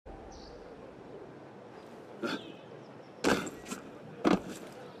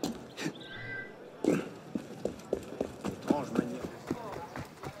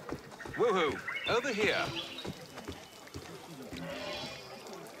Hoo-hoo, over here.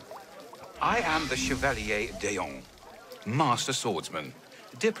 I am the Chevalier d'Eon, master swordsman,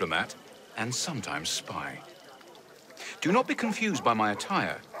 diplomat, and sometimes spy. Do not be confused by my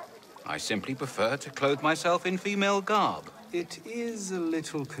attire. I simply prefer to clothe myself in female garb. It is a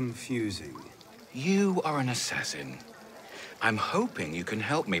little confusing. You are an assassin. I'm hoping you can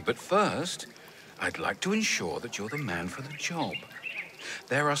help me, but first, I'd like to ensure that you're the man for the job.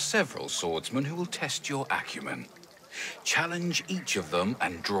 There are several swordsmen who will test your acumen. Challenge each of them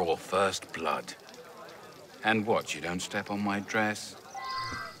and draw first blood. And watch you don't step on my dress.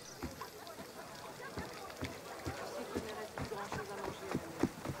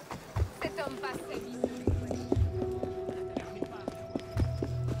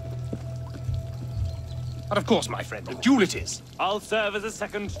 But of course, my friend, a duel it is. I'll serve as a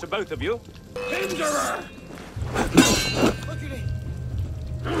second to both of you. Hinderer!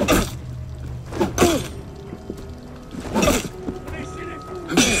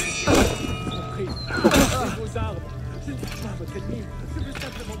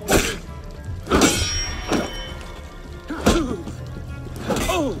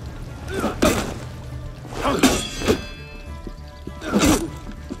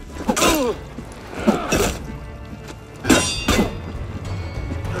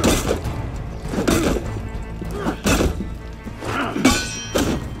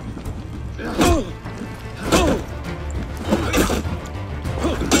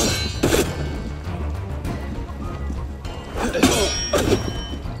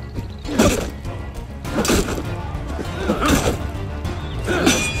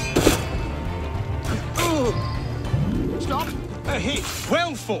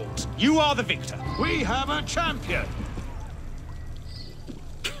 Well fought. You are the victor. We have a champion.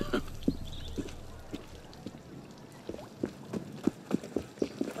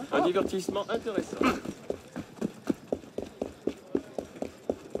 Un divertissement intéressant.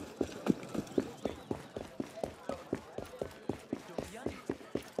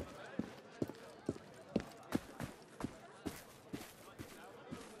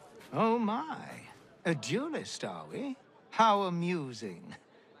 Oh my, a duelist, are we? How amusing.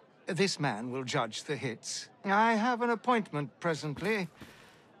 This man will judge the hits. I have an appointment presently,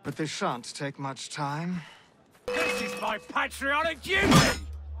 but this shan't take much time. This is my patriotic duty!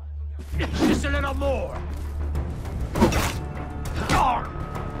 Just a little more!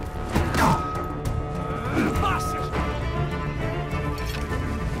 Bastard!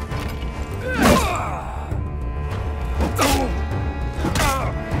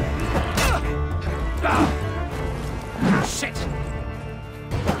 Shit!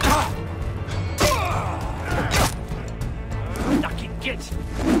 Lucky git!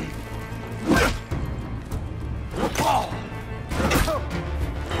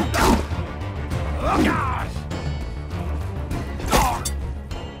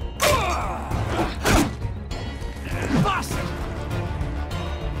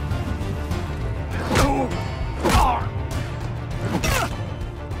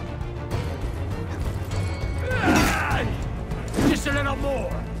 Just a little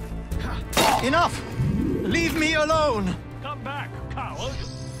more! Enough! Leave me alone! Come back, coward!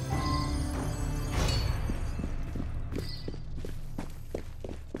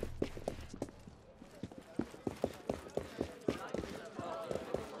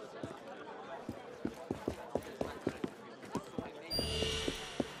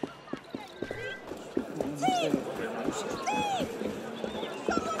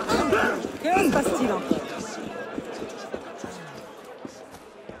 Que se passe-t-il encore?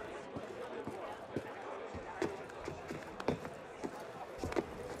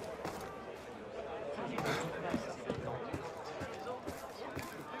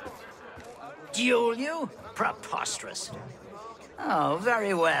 Duel you? Preposterous. Oh,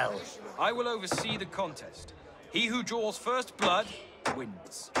 very well. I will oversee the contest. He who draws first blood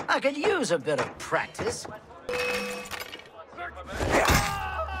wins. I could use a bit of practice.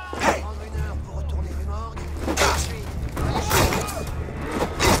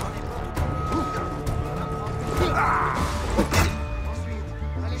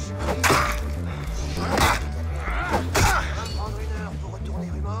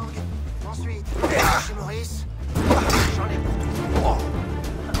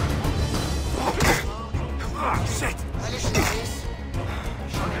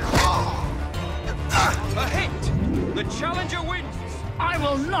 A hit! The challenger wins! I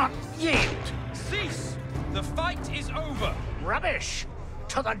will not yield. Cease! The fight is over! Rubbish!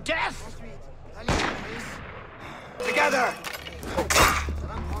 To the death! Together!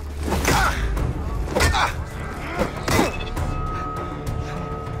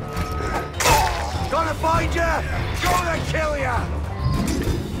 Gonna find ya! Gonna kill ya!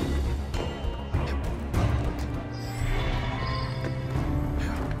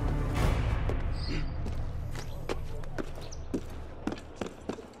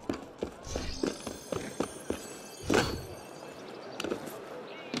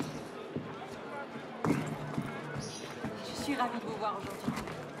 Je suis ravie de vous voir aujourd'hui.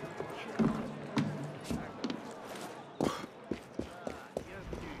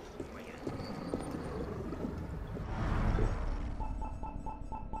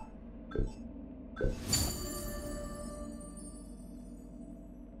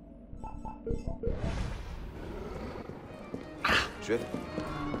 Je vais.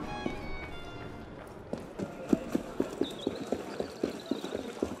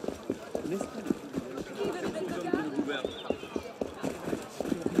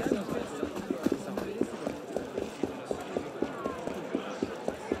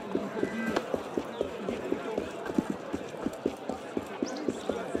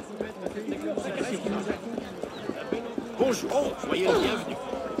 Bonjour, soyez les bienvenus.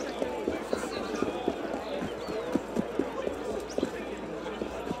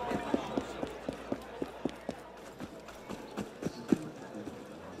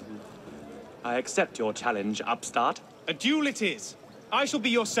 I accept your challenge, upstart. A duel it is. I shall be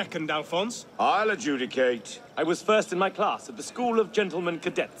your second, Alphonse. I'll adjudicate. I was first in my class at the School of Gentlemen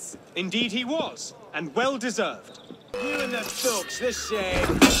Cadets. Indeed he was, and well deserved. You and the thugs, this side.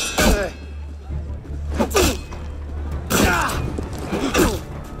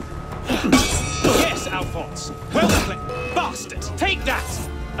 Yes, Alphonse. Well played. Bastard, take that!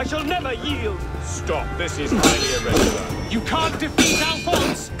 I shall never yield. Stop, this is highly irregular. You can't defeat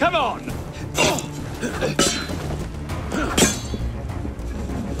Alphonse! Come on!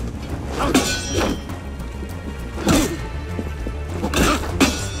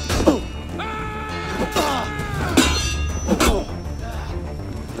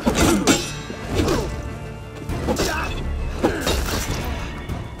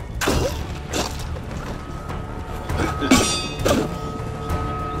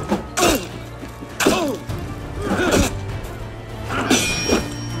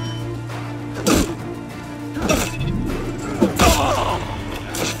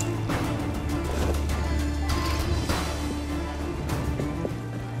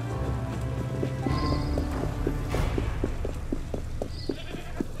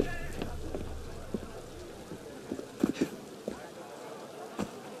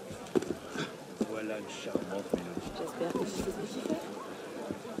 J'espère que tu sais ce que tu fais.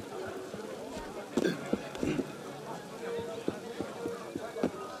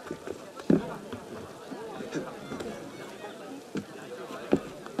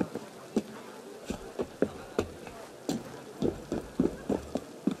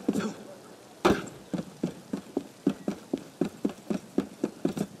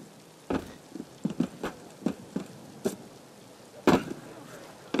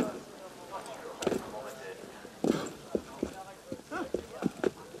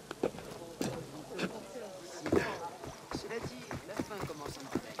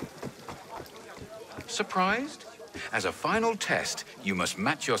 Surprised? As a final test, you must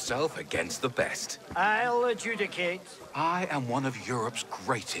match yourself against the best. I'll adjudicate. I am one of Europe's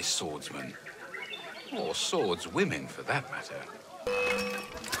greatest swordsmen. Or swordswomen, for that matter.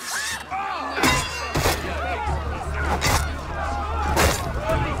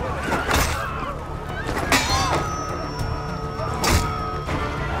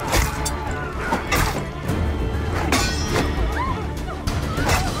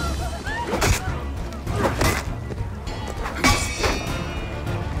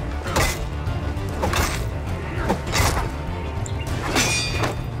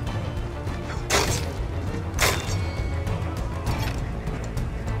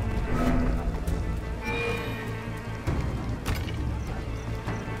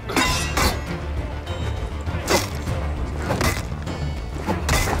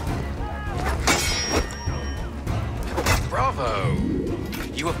 Bravo!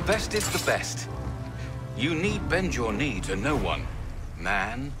 You have bested the best. You need bend your knee to no one,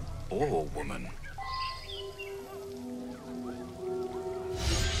 man or woman.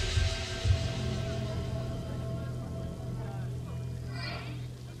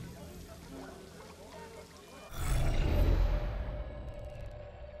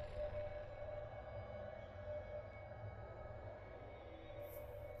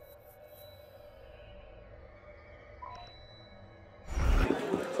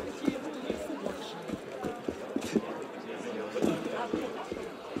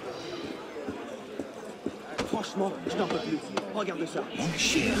 Franchement, je n'en peux plus. Regarde ça. Mon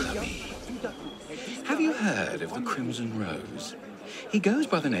cher ami, you heard of the Crimson Rose? He goes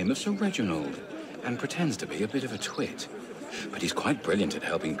by the name of Sir Reginald and pretends to be a bit of a twit. But he's quite brilliant at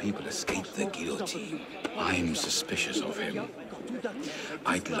helping people escape the guillotine. I'm suspicious of him.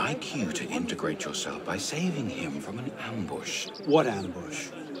 I'd like you to integrate yourself by saving him from an ambush. What ambush?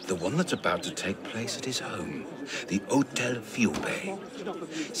 The one that's about to take place at his home, the Hôtel Fiobe.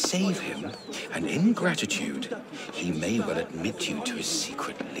 Save him, and in gratitude, he may well admit you to his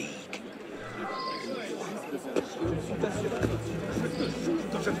secret league.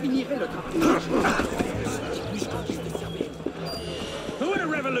 Who are the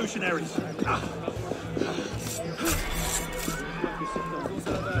revolutionaries?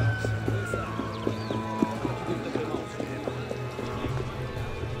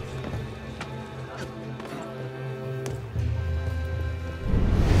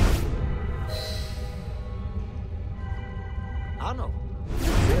 Arnold. The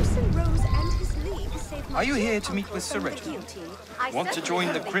Crimson Rose and his league saved Are you here to my meet with Sir from the Reginald? guillotine. I Want to certainly join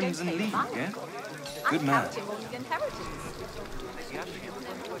the hope they Crimson don't pay League, fines. yeah? I Good man. doubt him on the inheritance.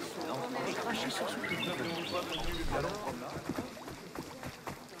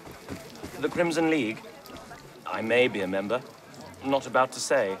 The Crimson League? I may be a member. Not about to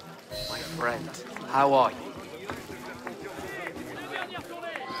say. My friend, how are you?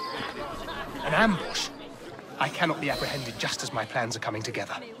 An ambush? I cannot be apprehended just as my plans are coming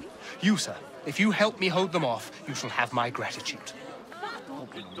together. You, sir, if you help me hold them off, you shall have my gratitude.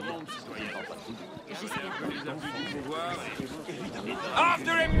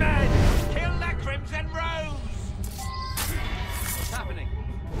 After him, men! Kill that Crimson Rose! What's happening?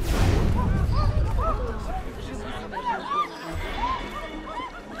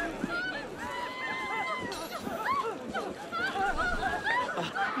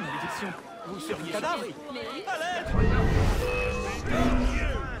 Vous seriez cadavre.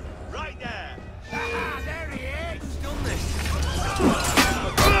 Right there! Ah, there he is! Done this!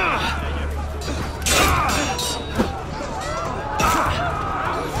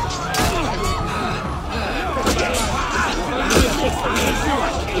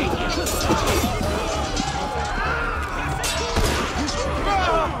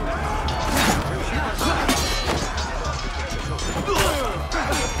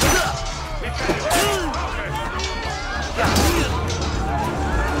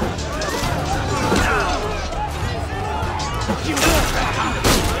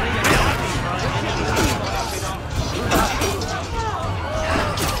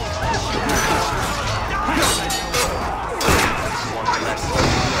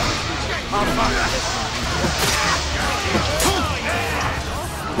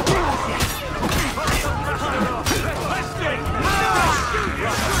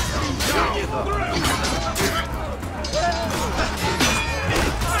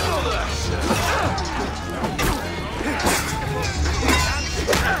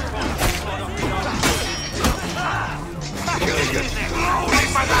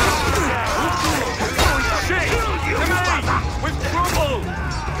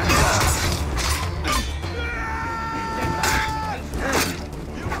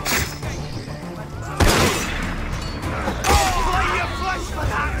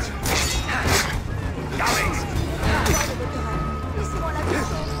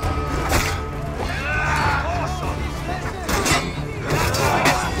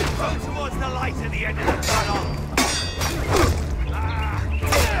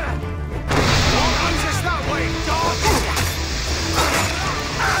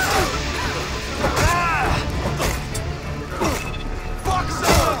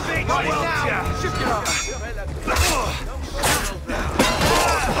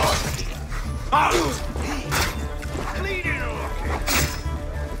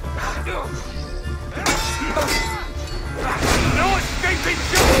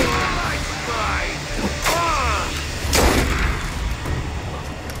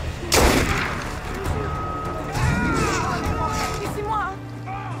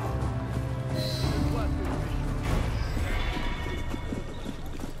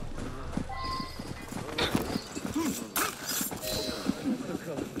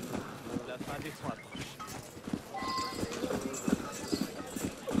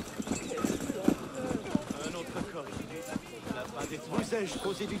 Vous ai-je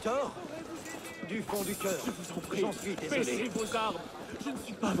causé du tort? Du fond du cœur, Je vous en prie, j'en suis désolé. baissez vos armes. Je ne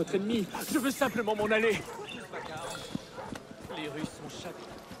suis pas votre ennemi. Je veux simplement m'en aller. Les Russes sont chaque...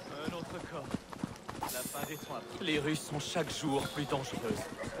 Un autre corps. La fin des soins. Les Russes sont chaque jour plus dangereuses.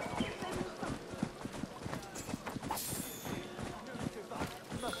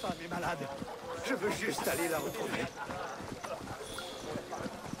 Ma femme est malade. Je veux juste aller la retrouver.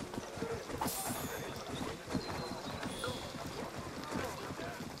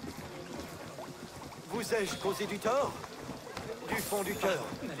 Vous ai-je causé du tort? Du fond du cœur,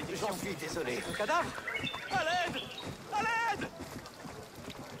 j'en suis désolé. Cadavre! À l'aide! À l'aide!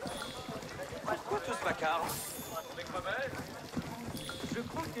 Pourquoi tout ce vacarme? Je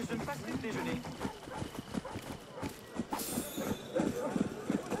crois que je ne passe plus le déjeuner.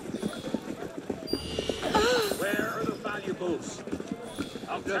 Where are the valuables?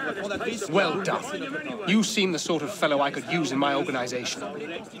 Well done. You seem the sort of fellow I could use in my organization.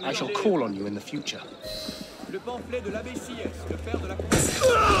 I shall call on you in the future. Le pamphlet de l'abbé Sieyès, le père de la...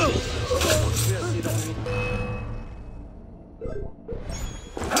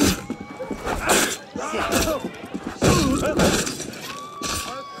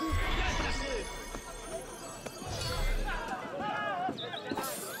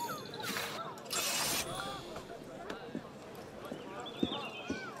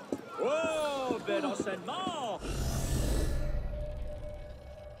 Oh, bel enseignement!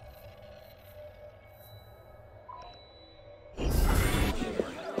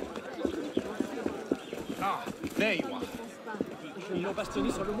 Ah, there you are. Ils l'ont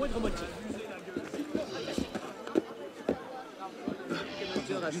bastonné sur le moindre motif.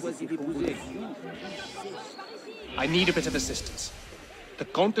 I need a bit of assistance. The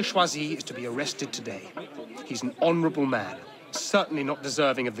Comte de Choisy is to be arrested today. He's an honorable man, certainly not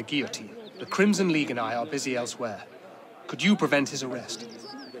deserving of the guillotine. The Crimson League and I are busy elsewhere. Could you prevent his arrest?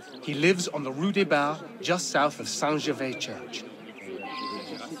 He lives on the Rue des Bars, just south of Saint-Gervais Church.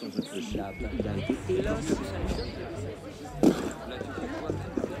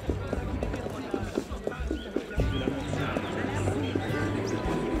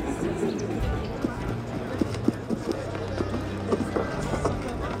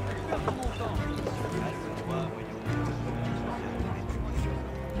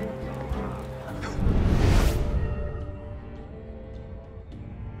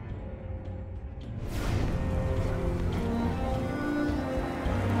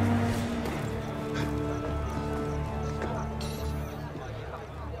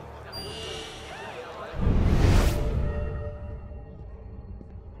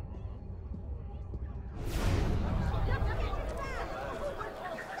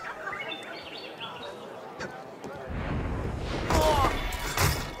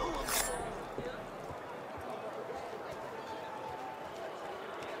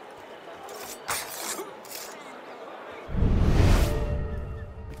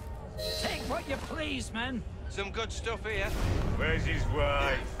 What you please, man. Some good stuff here. Where's his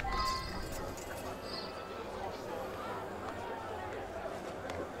wife?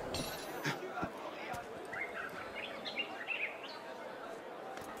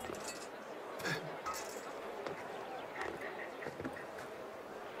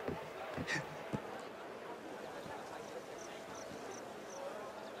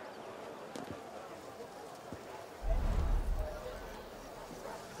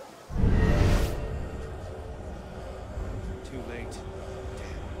 Too late.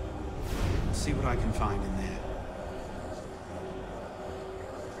 I'll see what I can find in there.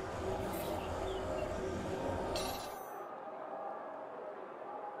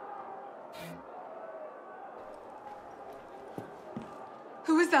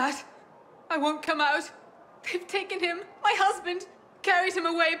 Who is that? I won't come out. They've taken him, my husband, carried him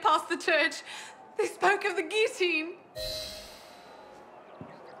away past the church. They spoke of the guillotine.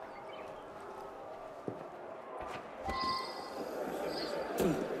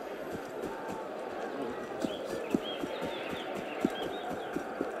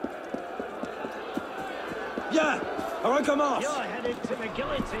 Bien! On recommence! You're headed to the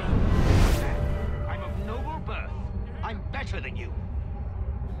guillotine. I'm of noble birth. I'm better than you.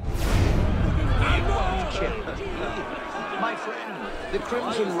 My friend, the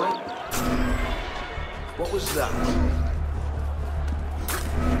Crimson Rose. What was that?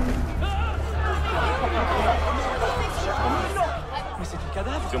 Mais c'est un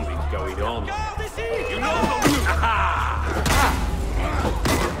cadavre! Something's going on. Garde ici! You know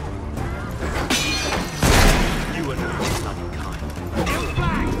You are not bloody kind.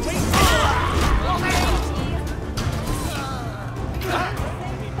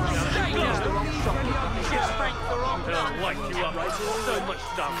 I'll wipe you up. So much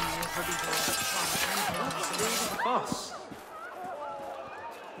stuff. Boss.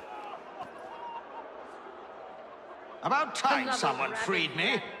 About time someone freed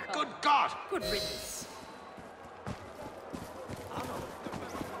me. Good God! Good riddance.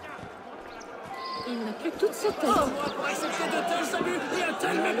 Il n'a plus toute sa tête. Après ce fait de tel salut et un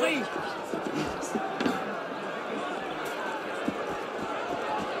tel mépris.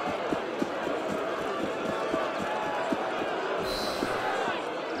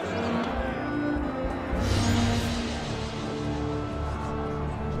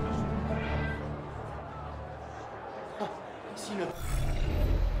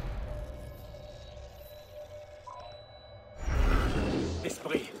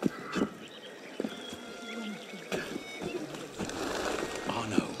 esprit.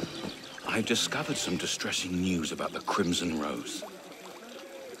 Arno, I've discovered some distressing news about the Crimson Rose.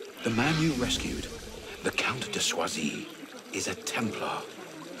 The man you rescued, the Count de Choisy, is a Templar.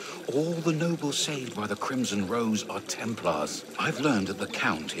 All the nobles saved by the Crimson Rose are Templars. I've learned that the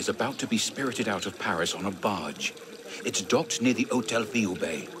Count is about to be spirited out of Paris on a barge. It's docked near the Hôtel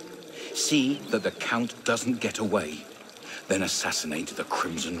Fioubet. See that the Count doesn't get away. Then assassinate the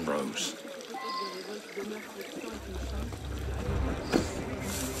Crimson Rose.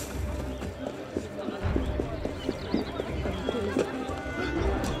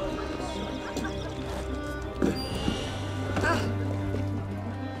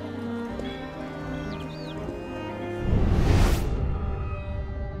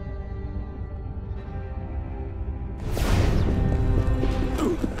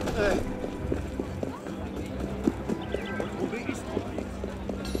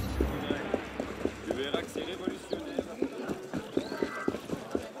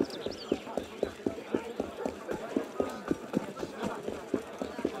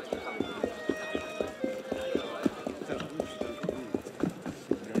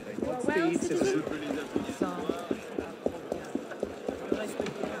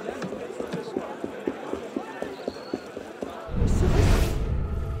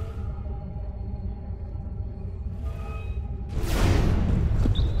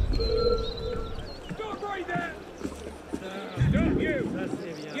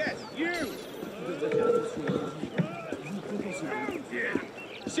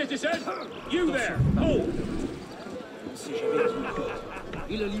 Citizen, you there! Hold!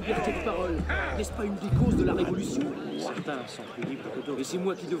 Et la liberté de parole, n'est-ce pas une des causes de la Révolution? Certains sont plus libres que d'autres. Et c'est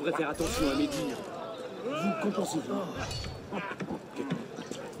moi qui devrais faire attention à mes dires. Vous compensez-vous?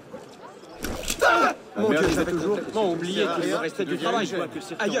 Mon Dieu, vous avez toujours oublié qu'il me restait du travail. Je vois que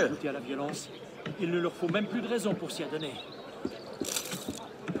certains ont goûté à la violence. Il ne leur faut même plus de raison pour s'y adonner.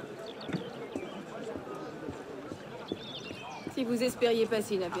 Si vous espériez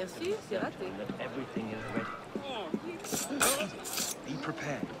passer inaperçu, c'est raté. Be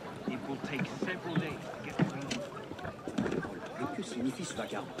prepared. It will take several days to get around. Et que signifie ce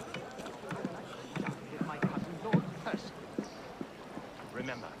vacarme?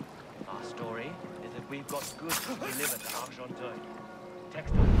 Remember, our story is that we've got goods to deliver to Argenteuil.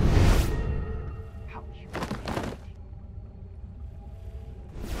 Textile.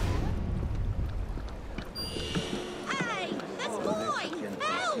 Hey, that's going!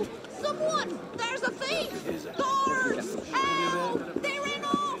 Help! Someone! There's a thief! Doors! Help! They ran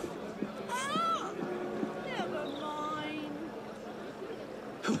off! Ah! Never mind.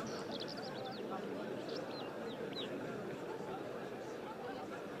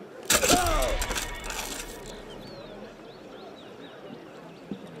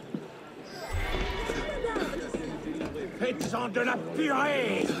 Faites-en de la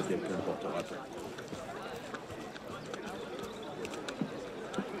purée!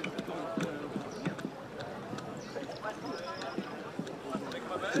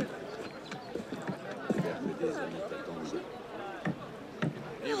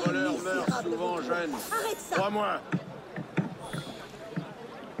 Les voleurs meurent souvent jeunes. Arrête ça! Crois-moi.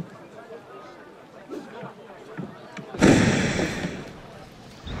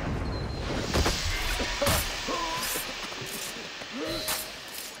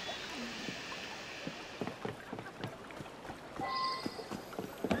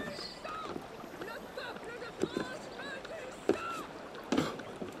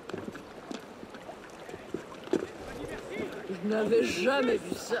 Je n'avais jamais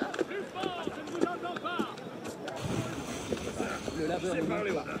vu ça. Le laveur ne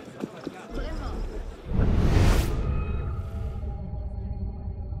manque pas.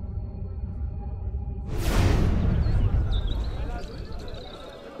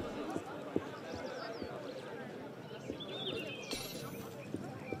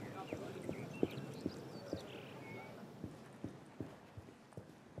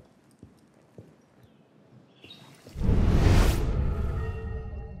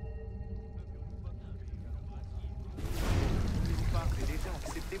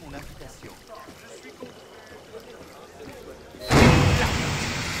 Mon invitation.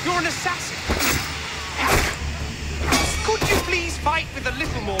 You're an assassin! Could you please fight with a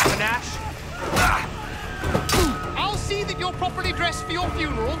little more panache? I'll see that you're properly dressed for your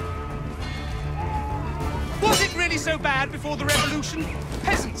funeral. Was it really so bad before the revolution?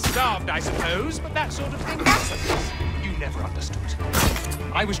 Peasants starved, I suppose, but that sort of thing happens. You never understood.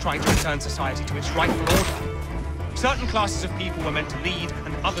 I was trying to return society to its rightful order. Certain classes of people were meant to lead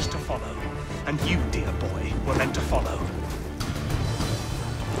and others to follow. And you, dear boy, were meant to follow.